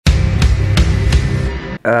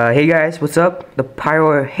Hey guys, what's up? The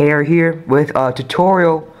Pyro Hair here with a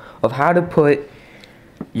tutorial of how to put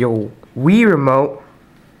your Wii remote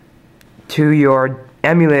to your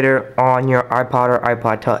emulator on your iPod or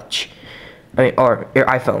Ipod Touch. Or your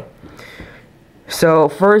iPhone. So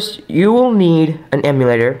first, you will need an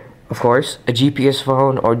emulator, of course, a GPS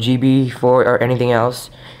phone or GB4 or anything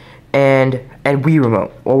else, and Wii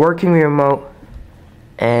remote, or working Wii remote.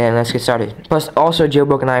 And let's get started. Plus, also a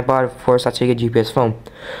jailbroken iPod, of course, that's how you get a GPS phone.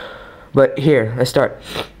 But here, let's start.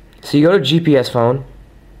 So you go to GPS phone.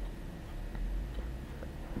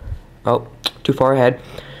 Oh, too far ahead.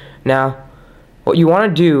 Now, what you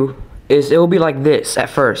want to do is it will be like this at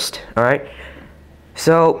first, alright?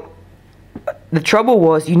 So, the trouble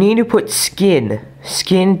was you need to put skin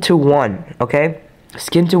to 1, okay?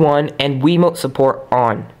 Skin to 1 and Wiimote support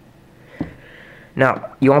on.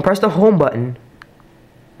 Now, you want to press the home button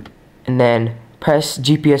and then press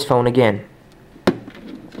GPS phone again. It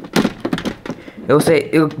will say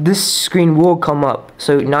this screen will come up.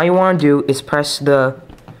 So now you want to do is press the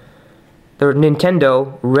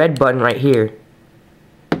Nintendo red button right here,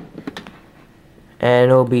 and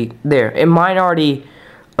it'll be there. It might already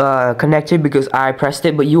connected because I pressed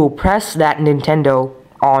it, but you will press that Nintendo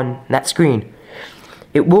on that screen.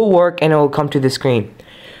 It will work and it will come to the screen.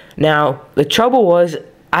 Now the trouble was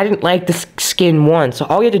I didn't like the skin 1, so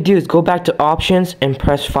all you have to do is go back to options and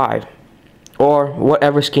press 5, or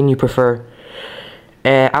whatever skin you prefer.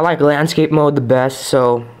 And I like landscape mode the best,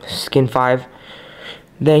 so skin 5.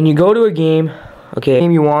 Then you go to a game, okay,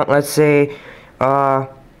 game you want, let's say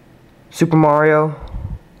Super Mario,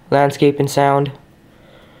 landscape and sound.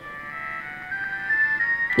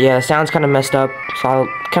 Yeah, the sound's kind of messed up, so I'll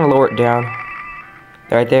kind of lower it down.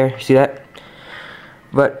 Right there, see that?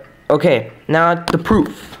 But okay, now the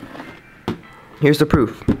proof. Here's the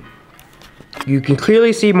proof. You can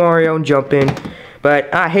clearly see Mario jumping,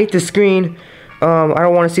 but I hate the screen. I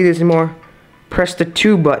don't want to see this anymore. Press the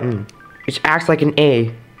 2 button, which acts like an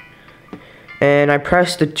A. And I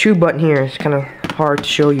press the 2 button here. It's kind of hard to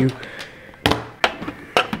show you.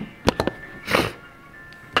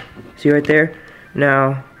 See right there?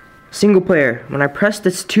 Now, single player. When I press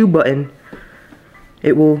this 2 button,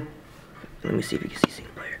 it will. Let me see if you can see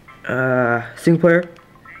single player. Single player.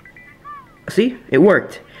 See? It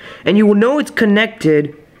worked. And you will know it's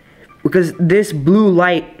connected because this blue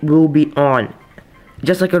light will be on,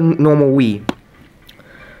 just like a normal Wii.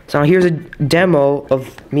 So here's a demo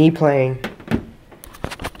of me playing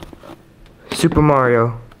Super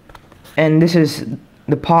Mario. And this is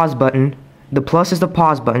the pause button. The plus is the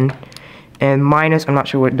pause button. And minus, I'm not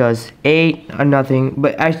sure what it does. A, nothing.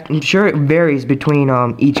 But I'm sure it varies between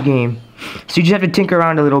each game. So you just have to tinker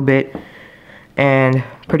around a little bit. And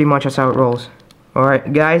pretty much that's how it rolls.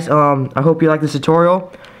 Alright guys, I hope you like this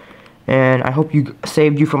tutorial. And I hope you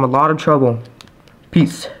saved you from a lot of trouble.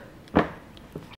 Peace.